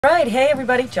Right, hey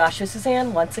everybody, Joshua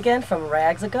Suzanne once again from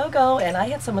Rags-A-GoGo, and I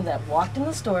had someone that walked in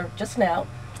the store just now,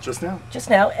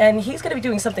 and he's going to be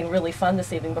doing something really fun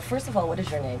this evening. But first of all, what is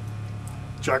your name?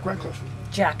 Jack Radcliffe.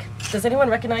 Jack. Does anyone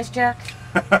recognize Jack?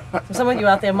 Some of you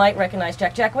out there might recognize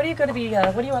Jack. Jack, what are you going to be?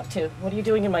 What are you up to? What are you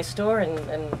doing in my store,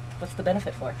 and what's the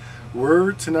benefit for?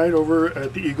 We're tonight over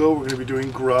at the Eagle. We're going to be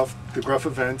doing the Gruff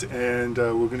event, and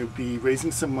we're going to be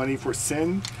raising some money for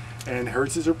Sin and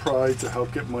Heritage or Pride to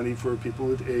help get money for people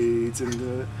with AIDS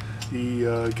and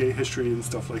the gay history and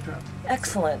stuff like that.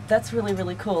 Excellent. That's really,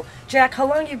 really cool. Jack, how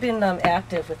long have you been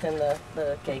active within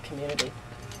the gay community?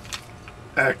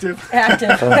 Active?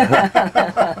 Active.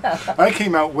 I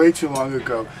came out way too long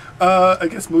ago. I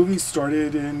guess movies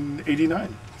started in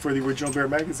 '89 for the original Bear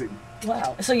magazine.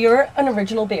 Wow. So you're an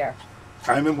original bear.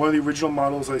 I'm in one of the original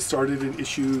models. I started in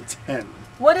issue 10.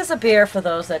 What is a bear for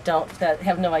those that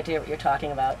have no idea what you're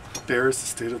talking about? Bear is the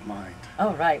state of mind.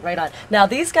 Oh, right on. Now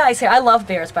these guys here, I love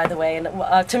bears, by the way, and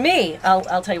to me,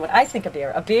 I'll tell you what I think of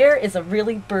bear. A bear is a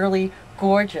really burly,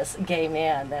 gorgeous gay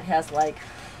man that has like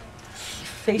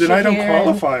facial hair. Then I don't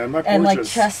qualify. I'm not gorgeous. And like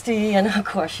chesty, and of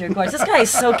course you're gorgeous. This guy is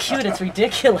so cute, it's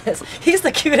ridiculous. He's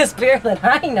the cutest bear that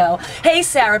I know. Hey,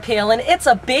 Sarah Palin, it's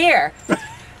a bear.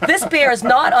 This bear is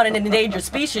not on an endangered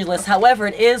species list, however,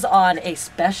 it is on a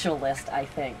special list, I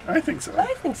think. I think so.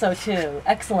 I think so too.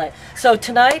 Excellent. So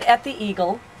tonight at the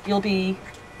Eagle, you'll be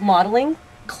modeling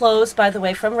clothes, by the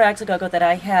way, from Rags-A-GoGo that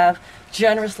I have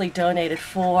generously donated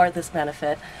for this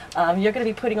benefit. You're going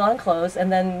to be putting on clothes,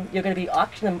 and then you're going to be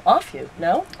auctioning them off you,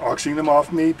 no? Auctioning them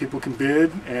off me, people can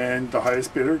bid, and the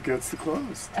highest bidder gets the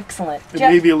clothes. Excellent. It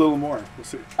may be a little more. We'll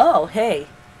see. Oh, hey.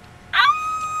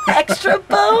 Extra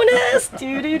bonus!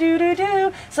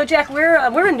 Do. So Jack,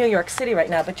 we're in New York City right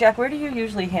now, but Jack, where do you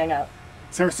usually hang out?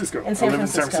 San Francisco. In San Francisco. I live in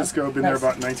San Francisco. I've been there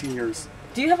about 19 years.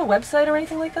 Do you have a website or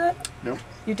anything like that? No.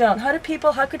 You don't. How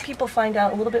could people find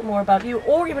out a little bit more about you,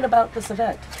 or even about this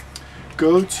event?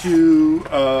 Go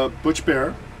to Butch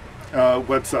Bear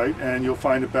website, and you'll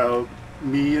find about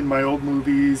me and my old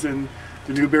movies and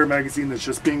the new Bear magazine that's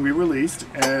just being re-released,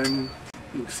 and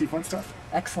you'll see fun stuff.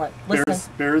 Excellent.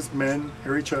 Bears, men,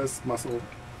 hairy chest, muscle.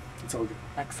 It's all good.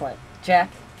 Excellent. Jack,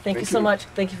 thank you so much.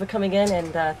 Thank you for coming in,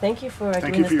 and thank you for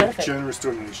doing this benefit. Thank you for your generous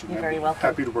donation. You're very welcome.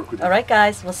 Happy to work with you. All right,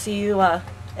 guys. We'll see you at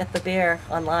the Bear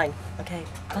online. Okay.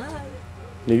 Bye.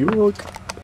 New York.